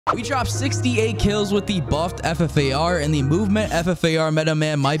We dropped 68 kills with the buffed FFAR, and the movement FFAR meta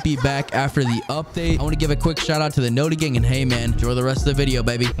man might be back after the update. I want to give a quick shout out to the Noti gang, and hey man, enjoy the rest of the video,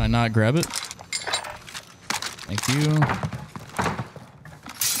 baby. Can I not grab it? Thank you.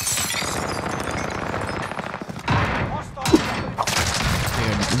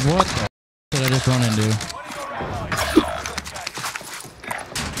 Dude, what the did I just run into?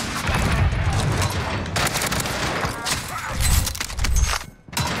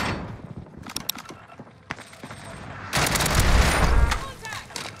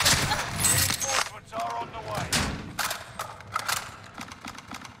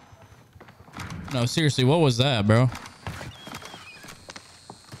 No, seriously, what was that, bro?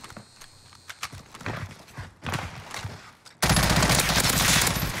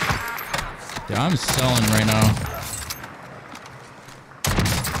 Dude, I'm selling right now.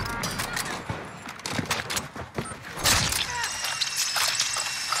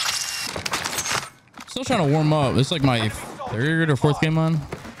 Still trying to warm up. It's like my third or fourth game on.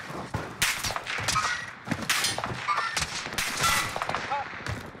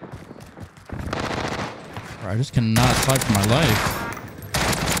 I just cannot fight for my life.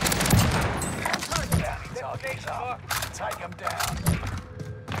 Take him down.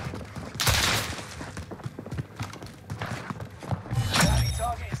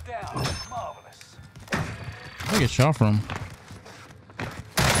 Target is down. Marvelous. I get shot from.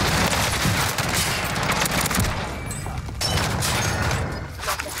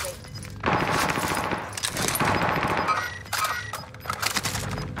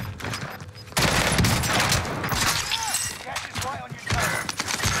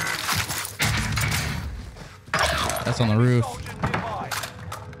 That's on the roof.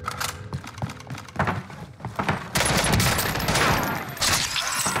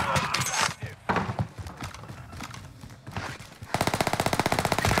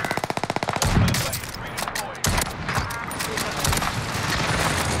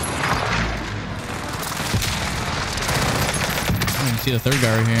 I can see the third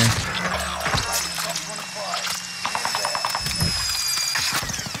guy right here.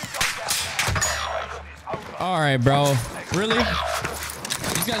 All right, bro. Really?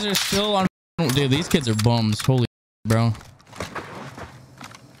 These guys are still on. Dude, these kids are bums. Holy bro.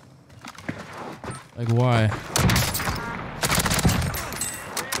 Like, why?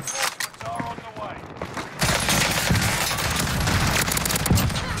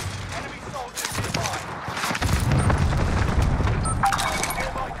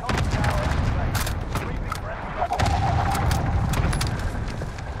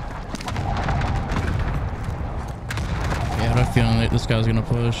 I have a feeling that this guy's gonna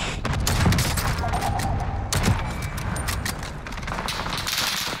push.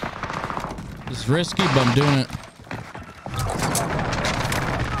 It's risky, but I'm doing it.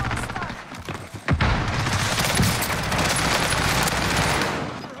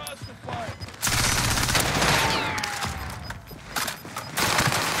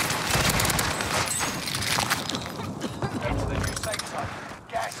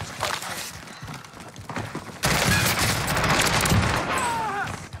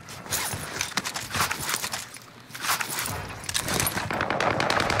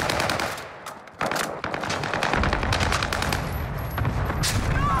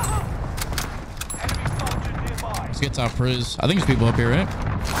 Get top priz. I think there's people up here, right?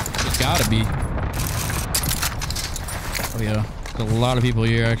 There's gotta be. Oh yeah, there's a lot of people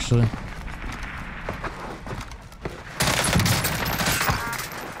here actually.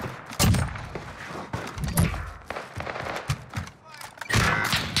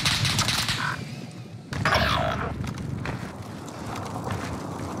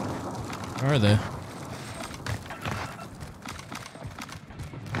 Where are they?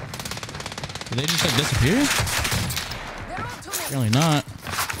 Did they just like disappear? Really not.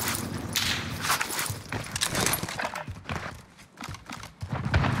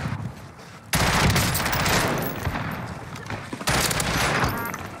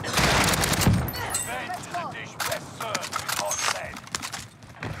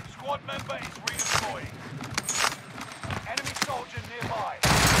 Squad member is redeploying. Enemy soldier nearby.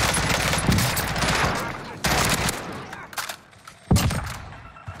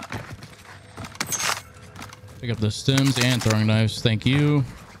 Pick up the stems and throwing knives. Thank you.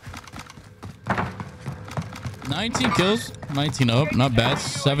 19 kills. 19 up. Not bad.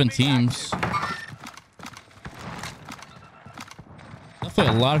 7 teams.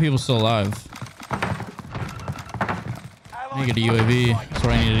 Definitely a lot of people still alive. I need to get a UAV. That's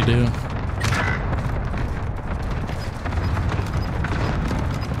what I need to do.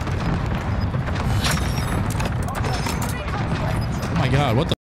 Oh my god. What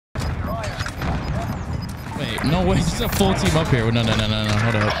the Wait, no way. There's a full team up here. No.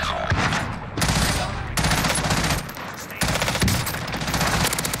 Hold up.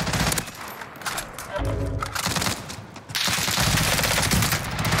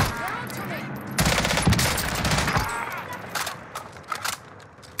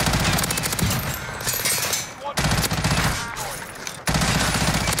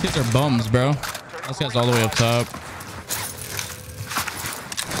 These are bums, bro. This guy's all the way up top.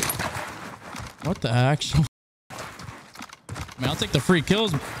 What the actual? Man, I'll take the free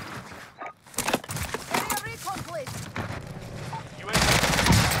kills.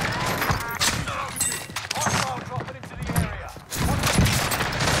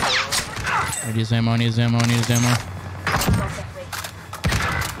 I need ammo. I need ammo. I need ammo.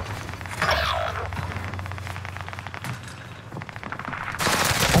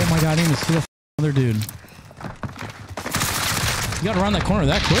 Oh my god! I need to see the other dude. You gotta run that corner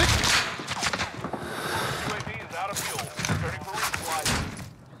that quick?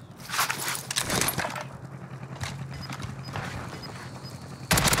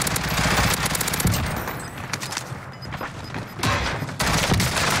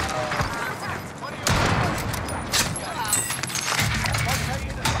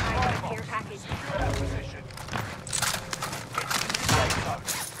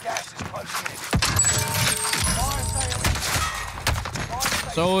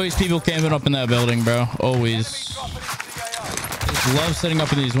 There's always people camping up in that building, bro. Always. Just love setting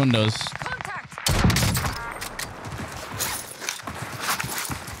up in these windows.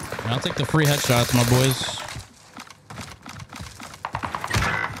 I'll take the free headshots, my boys.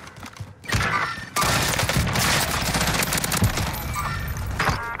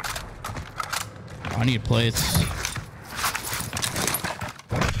 I need plates.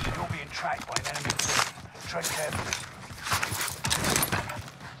 You're being tracked by an enemy team. Tread carefully.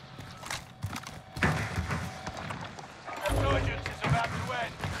 Resurgence is about to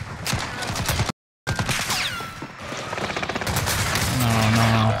end. No.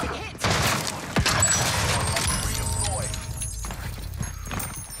 Redeploy.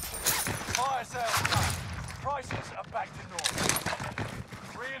 Fire sales done. Prices are back to normal.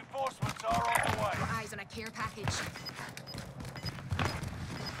 Reinforcements are on the way. Eyes on a care package.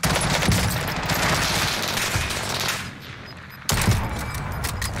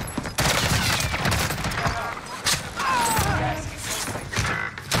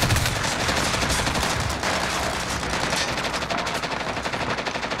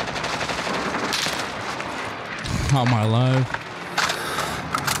 How am I alive?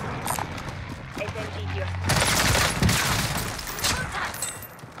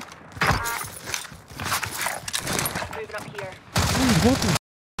 Moving up here. Dude, what the?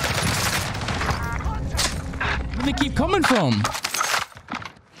 Where do they keep coming from?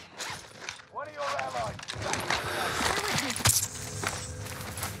 One of your allies.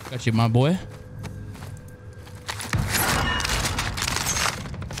 Got you, my boy.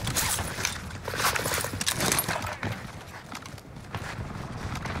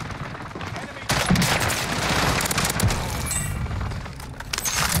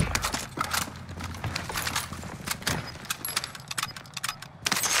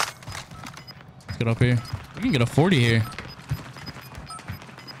 Get up here. We can get a 40 here.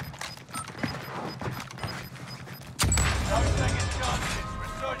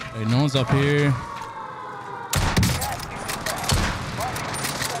 Hey, no one's up here.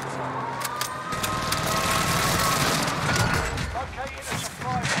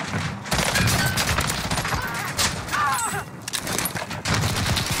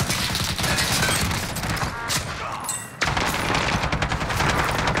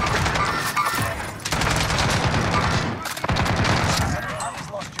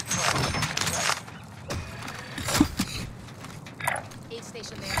 Aid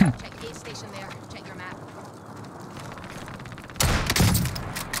station there. Check aid station there. Check your map.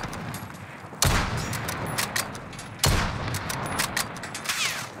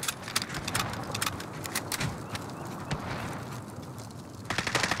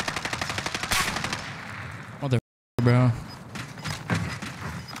 Mother, bro.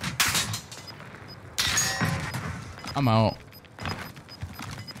 I'm out.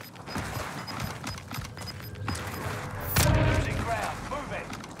 Losing ground. Move it.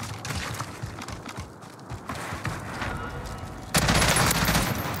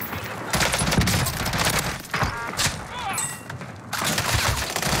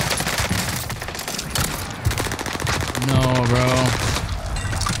 No, bro.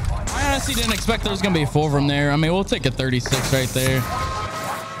 I honestly didn't expect there was gonna be 4 from there. I mean, we'll take a 36 right there.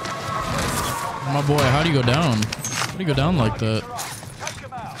 My boy, how do you go down? How do you go down like that? Take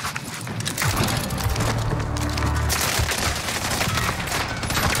them out.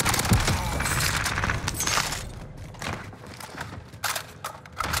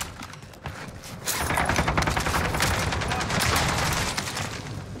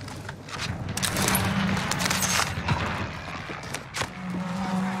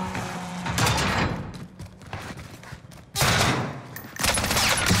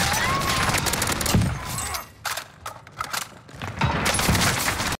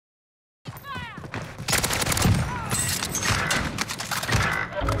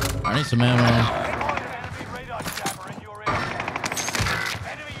 I need some ammo. Find an enemy radar jammer in your area.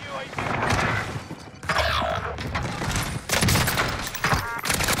 Enemy UAV.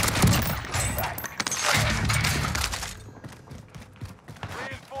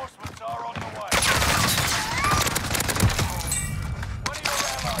 Reinforcements are on the way. One of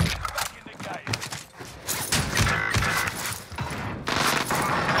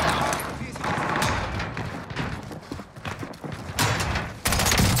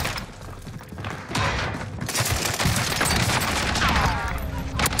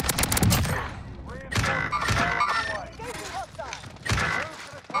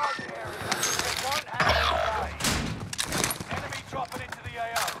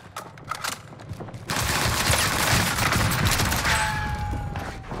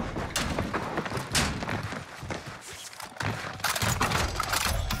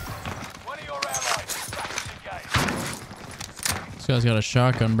your allies is back in the game. This guy's got a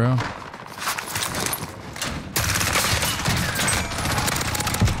shotgun, bro.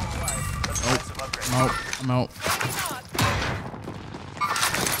 Nope. I'm out.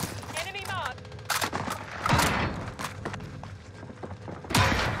 Enemy mark.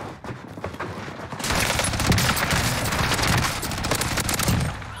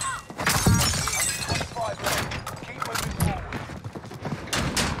 Keep moving forward.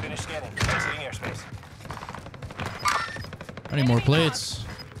 Finish scanning. Exiting airspace. I need more plates.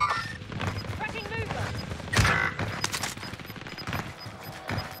 Tracking mover.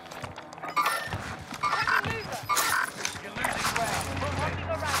 Tracking mover. You're losing ground. Holding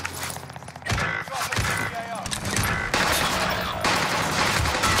around. Drop into the AO.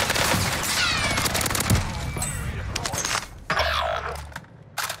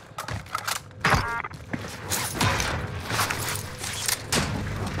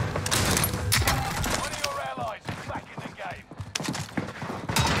 One of your allies is back in the game.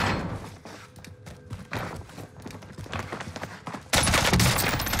 Complete.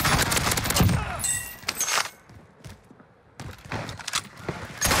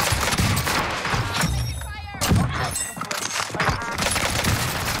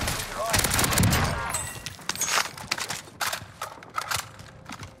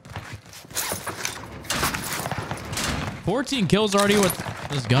 14 kills already with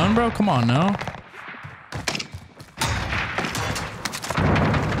this gun, bro. Come on now.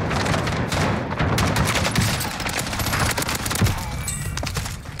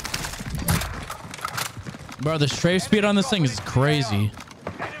 Bro, the strafe speed on this thing is crazy.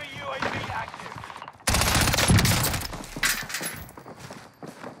 Enemy UAV active.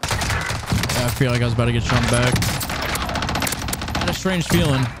 Yeah, I feel like I was about to get shot back. I had a strange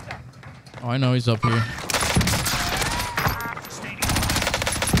feeling. Oh, I know he's up here.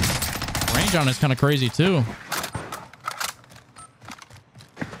 Range on is kind of crazy too. The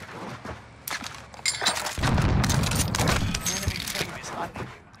enemy team is under you.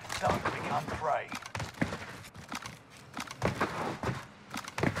 Don't become prey.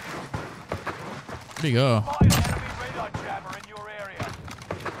 Where'd he go? Find an enemy radar jammer in your area.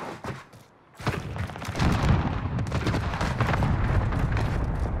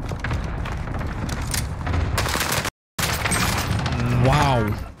 Wow.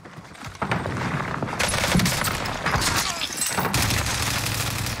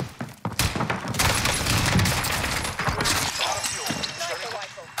 Sniper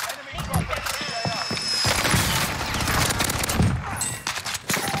rifle. Enemy dropping into the AO.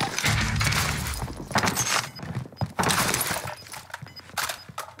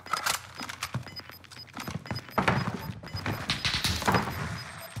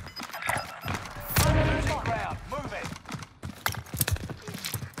 Losing ground. Move it.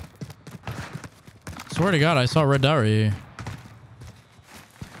 Swear to God, I saw a red dot right here.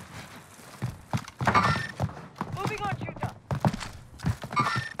 Moving on, shooter.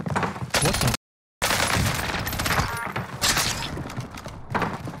 What the?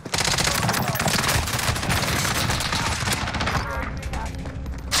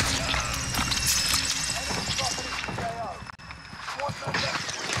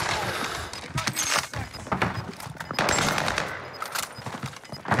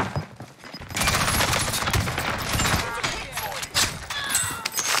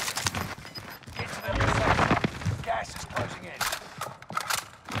 Gas is closing in.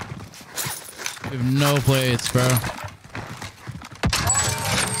 We have no plates, bro.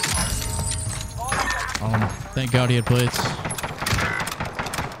 Thank God he had plates.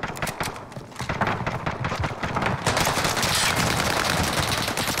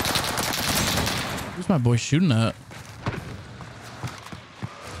 Who's my boy shooting at?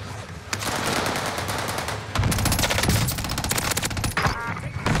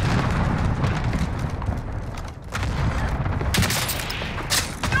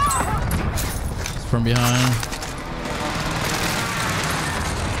 from behind.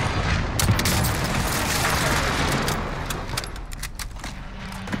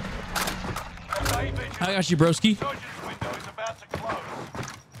 I got you, broski. Surgeon's window is about to close.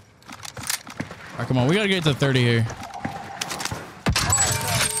 All right, come on. We got to get to 30 here.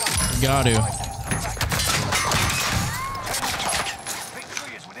 We got to.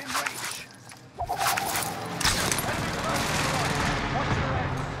 Victory is within reach.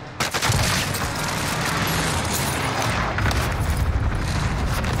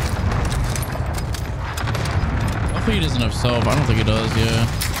 Hopefully he doesn't have self. I don't think he does, yeah.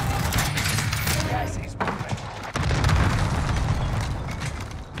 Gas is moving.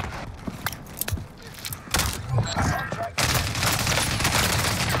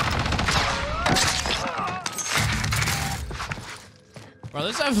 Bro,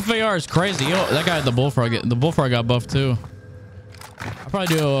 this FFAR is crazy. Yo, that guy had the bullfrog. The bullfrog got buffed too. I'll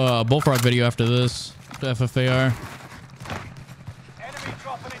probably do a bullfrog video after this. The FFAR. Enemy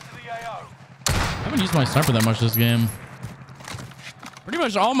dropping into the AO. I haven't used my sniper that much this game. Pretty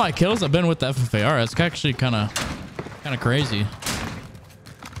much all my kills have been with the FFAR. It's actually kind of crazy.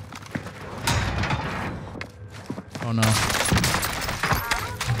 Oh no.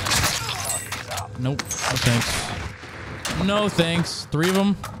 Nope. No thanks. No thanks. 3 of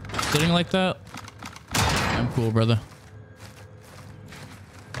them sitting like that. I'm cool, brother.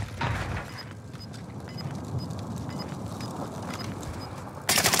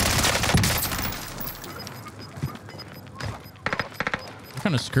 We're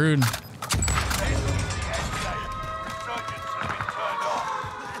kind of screwed. Surgeons have been turned off.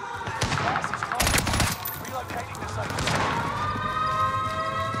 Gas is closing. Relocating the safe zone.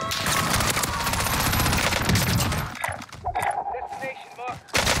 Destination marked.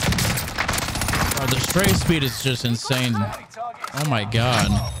 Bro, the stray speed is just insane. Oh my god.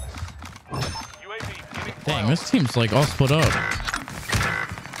 UAV giving Dang, this team's like all split up.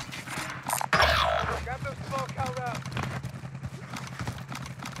 Grab those smoke out round.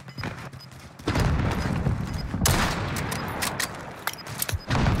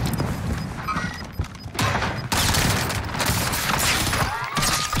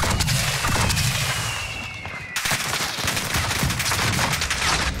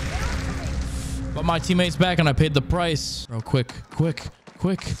 But my teammate's back and I paid the price. Bro, quick.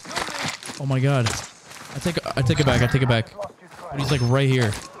 Oh my god. I take it back. But he's like right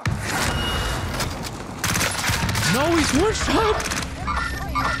here. No, he's one shot.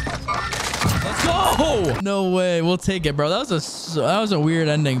 Let's go. No way. We'll take it, bro. That was a weird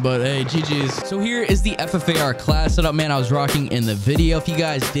ending, but hey, GG's. So here is the FFAR class setup, man. I was rocking in the video. If you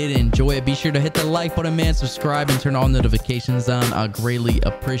guys did enjoy it, be sure to hit the like button, man. Subscribe and turn all notifications on. I greatly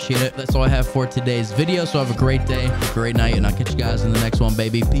appreciate it. That's all I have for today's video. So have a great day, a great night, and I'll catch you guys in the next one,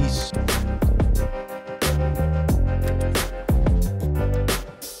 baby. Peace.